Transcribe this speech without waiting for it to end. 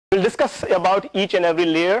We'll discuss about each and every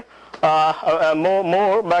layer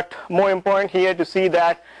but more important here to see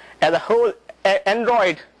that as a whole,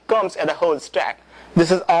 Android comes as a whole stack.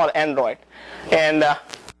 This is all Android, and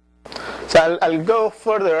so I'll go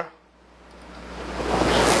further.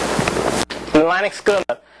 Linux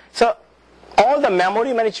kernel. So all the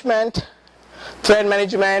memory management, thread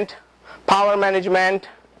management, power management,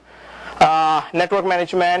 network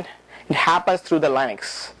management, it happens through the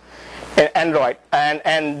Linux. Android,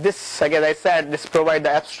 and this, like as I said, this provides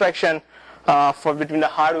the abstraction for between the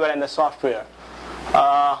hardware and the software.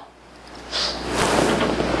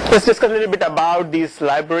 Let's discuss a little bit about these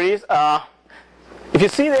libraries. If you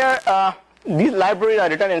see there, these libraries are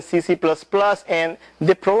written in C++, and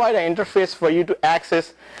they provide an interface for you to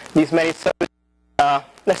access these many services.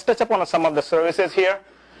 Let's touch upon some of the services here.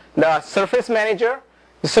 The Surface Manager.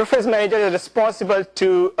 The Surface Manager is responsible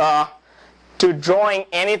to drawing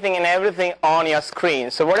anything and everything on your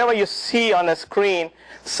screen. So whatever you see on the screen,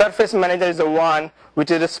 Surface Manager is the one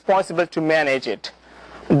which is responsible to manage it,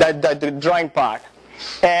 the drawing part.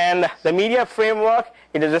 And the Media Framework,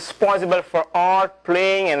 it is responsible for art,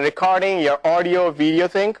 playing and recording your audio, video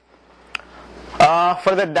thing.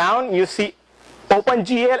 Further down, you see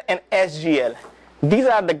OpenGL and SGL. These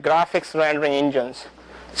are the graphics rendering engines.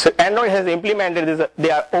 So Android has implemented this,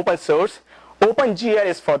 they are open source. OpenGL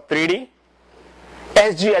is for 3D.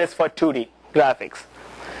 SGL is for 2D graphics.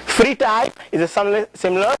 FreeType is a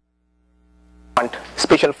similar font,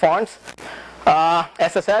 special fonts.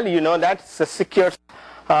 SSL, you know that, it's a secure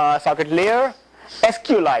socket layer.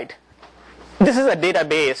 SQLite, this is a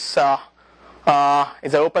database.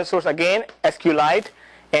 It's an open source again, SQLite,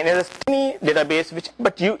 and it's a tiny database,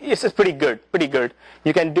 it's pretty good.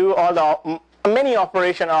 You can do all the many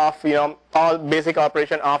operation of all basic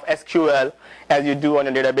operation of SQL as you do on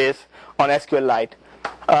a database on SQLite.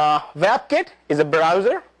 WebKit is a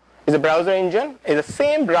browser engine. It's the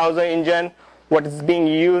same browser engine what is being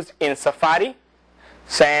used in Safari.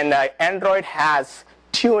 So, and Android has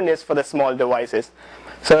tuned this for the small devices.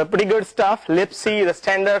 So pretty good stuff. libc is a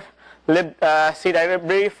standard libc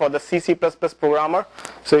library for the C++ programmer.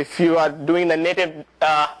 So if you are doing the native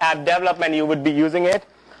app development, you would be using it.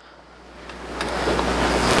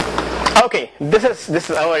 Okay, this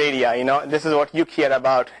is our area. This is what you care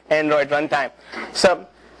about, Android runtime. So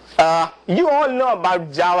you all know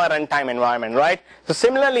about Java runtime environment, right? So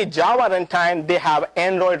similarly, Java runtime, they have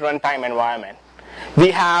Android runtime environment.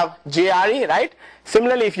 We have JRE, right?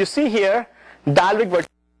 Similarly, if you see here, Dalvik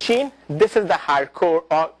virtual machine, this is the hardcore,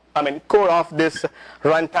 core of this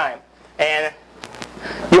runtime. And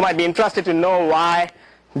you might be interested to know why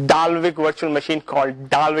Dalvik virtual machine called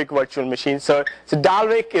Dalvik virtual machine. So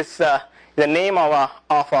Dalvik is the name of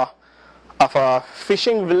a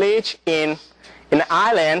fishing village in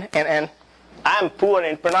Ireland, and I'm poor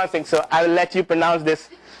in pronouncing, so I will let you pronounce this.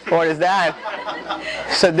 What is that?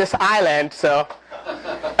 So this island. So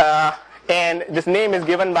and this name is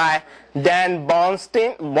given by Dan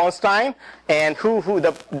Bornstein, and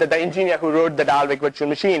the engineer who wrote the Dalvik virtual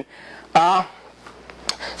machine.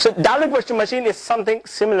 So Dalvik virtual machine is something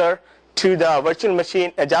similar to the virtual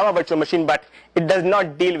machine, a Java virtual machine, but it does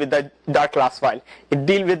not deal with the .class file. It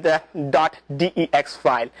deals with the .dex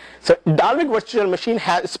file. So Dalvik virtual machine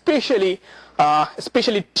has specially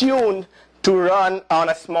tuned to run on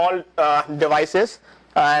a small devices,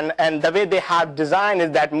 and the way they have designed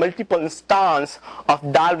is that multiple instances of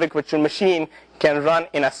Dalvik virtual machine can run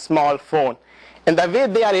in a small phone. And the way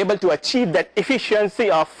they are able to achieve that efficiency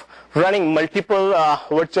of running multiple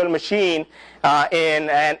virtual machine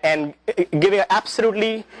and giving an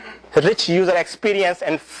absolutely rich user experience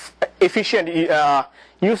and efficient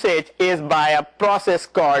usage is by a process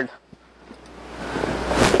called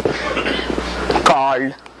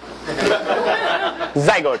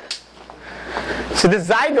Zygote. So this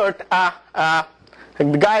Zygote,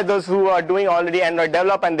 those who are doing already Android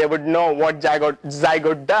development, they would know what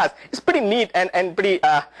Zygote does. It's pretty neat and pretty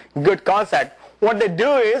good concept. What they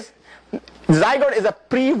do is, Zygote is a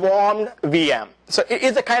pre-warmed VM. So it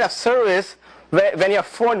is a kind of service where when your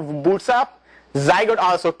phone boots up, Zygote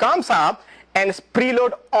also comes up and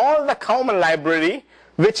preload all the common library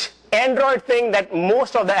which Android think that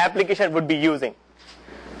most of the application would be using.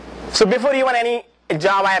 So before even any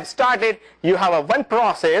Java app started, you have one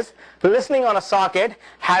process listening on a socket,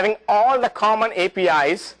 having all the common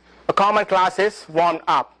APIs, common classes warmed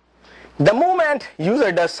up. The moment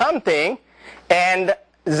user does something and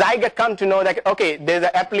Zygote come to know that, okay, there's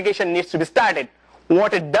an application needs to be started.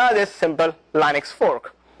 What it does is simple Linux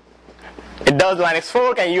fork. It does Linux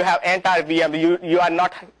fork, and you have entire VM. You are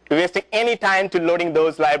not wasting any time to loading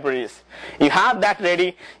those libraries. You have that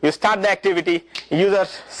ready, you start the activity,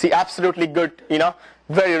 users see absolutely good,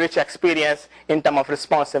 very rich experience in terms of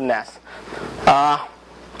responsiveness.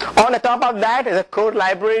 On the top of that is the core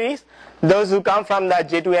libraries. Those who come from the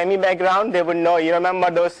J2ME background, they would know, you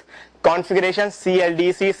remember those configurations,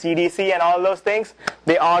 CLDC, CDC, and all those things.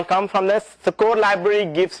 They all come from this. The core library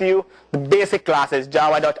gives you the basic classes,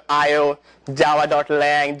 java.io,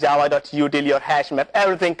 java.lang, java.util, your hash map.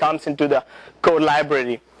 Everything comes into the core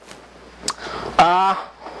library.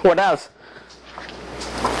 What else?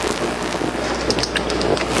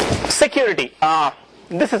 Security.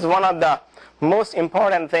 This is one of the most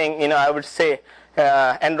important thing, I would say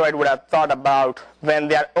Android would have thought about when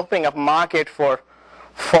they are opening up market for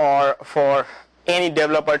any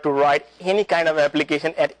developer to write any kind of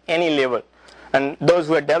application at any level. And those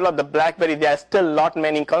who have developed the BlackBerry, there are still a lot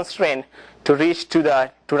many constraints to reach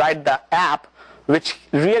to write the app, which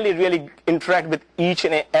really interact with each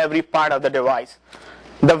and every part of the device.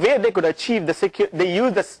 The way they could achieve they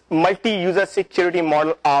use the multi-user security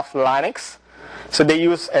model of Linux. So they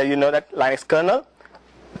use, that Linux kernel.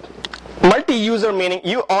 Multi-user meaning,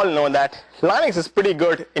 you all know that Linux is pretty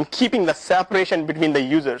good in keeping the separation between the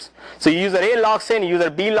users. So user A logs in, user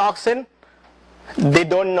B logs in. They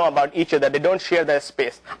don't know about each other. They don't share their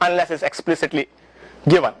space unless it's explicitly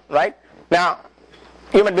given, right? Now,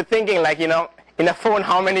 you might be thinking like, in a phone,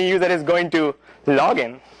 how many user is going to log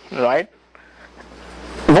in, right?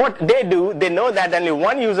 What they do, they know that only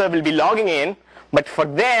one user will be logging in, but for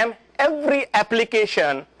them, every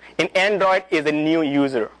application in Android is a new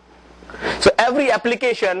user. So every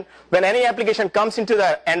application, when any application comes into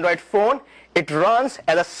the Android phone, it runs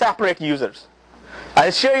as a separate user.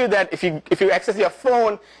 I'll show you that if you access your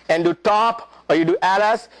phone and do top or you do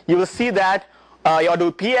ls, you will see that, or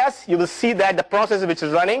do ps, you will see that the process which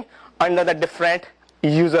is running under the different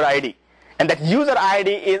user ID. And that user ID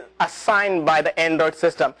is assigned by the Android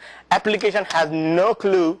system. Application has no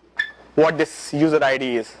clue what this user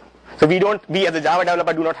ID is. So we as a Java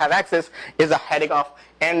developer do not have access. Is a headache of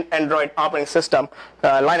Android operating system,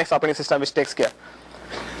 Linux operating system, which takes care.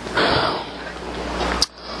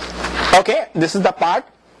 Okay, this is the part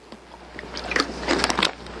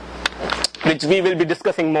which we will be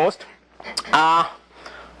discussing most.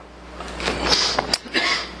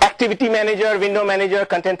 Activity manager, window manager,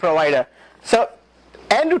 content provider. So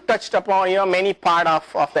Andrew touched upon many part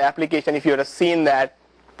of the application, if you have seen that.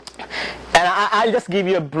 And I'll just give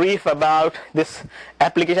you a brief about this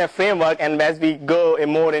application framework, and as we go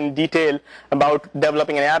more in detail about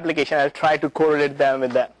developing an application, I'll try to correlate them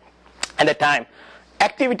with that at the time.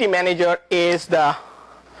 Activity manager is a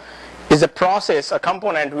process, a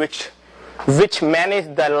component which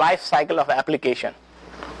manage the life cycle of application.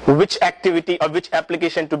 Which activity or which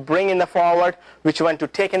application to bring in the forward, which one to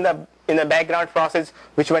take in the background process,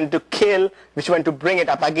 which one to kill, which one to bring it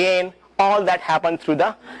up again. All that happens through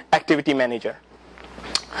the activity manager.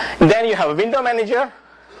 Then you have a window manager.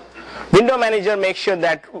 Window manager makes sure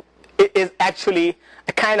that it is actually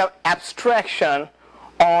a kind of abstraction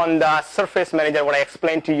on the surface manager, what I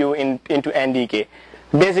explained to you into NDK.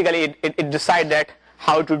 Basically, it decides that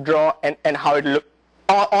how to draw and how it look.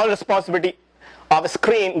 All responsibility of a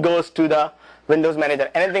screen goes to the Windows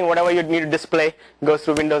manager. Anything, whatever you need to display, goes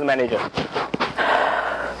through Windows manager.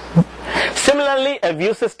 Similarly, a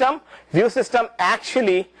view system. View system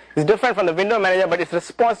actually is different from the window manager, but it's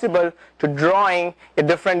responsible to drawing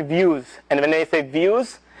different views. And when I say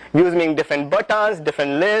views mean different buttons,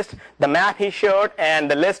 different lists, the map he showed,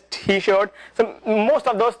 and the list he showed. So most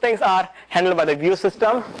of those things are handled by the view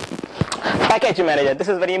system. Package manager. This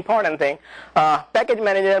is a very important thing. Package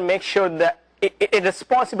manager makes sure that it is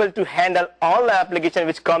responsible to handle all the application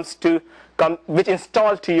which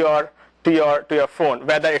install to your phone,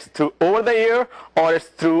 whether it's through over the air or it's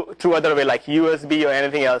through other way like USB or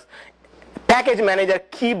anything else. Package manager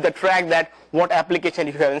keep the track that what application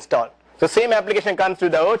you have installed. So same application comes through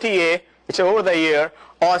the OTA, which is over the air,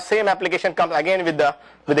 or same application comes again with the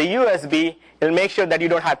USB. It'll make sure that you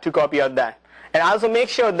don't have two copies of that, and also make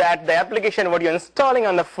sure that the application what you're installing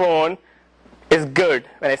on the phone is good.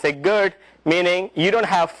 When I say good, meaning you don't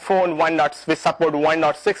have phone which support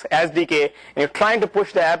 1.6 SDK, and you're trying to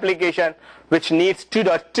push the application which needs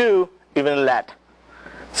 2.2, even that.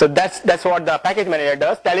 So that's what the package manager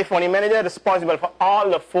does. Telephony manager is responsible for all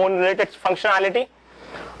the phone related functionality.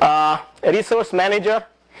 Resource manager,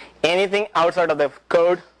 anything outside of the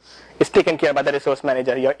code is taken care of by the resource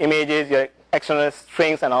manager. Your images, your external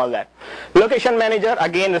strings, and all that. Location manager,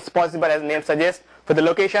 again responsible as the name suggests for the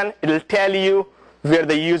location. It will tell you where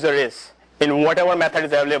the user is in whatever method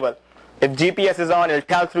is available. If GPS is on, it will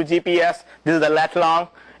tell through GPS, this is the lat long,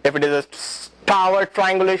 If it is a tower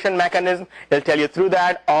triangulation mechanism, it'll tell you through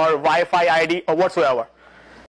that, or Wi-Fi ID or whatsoever.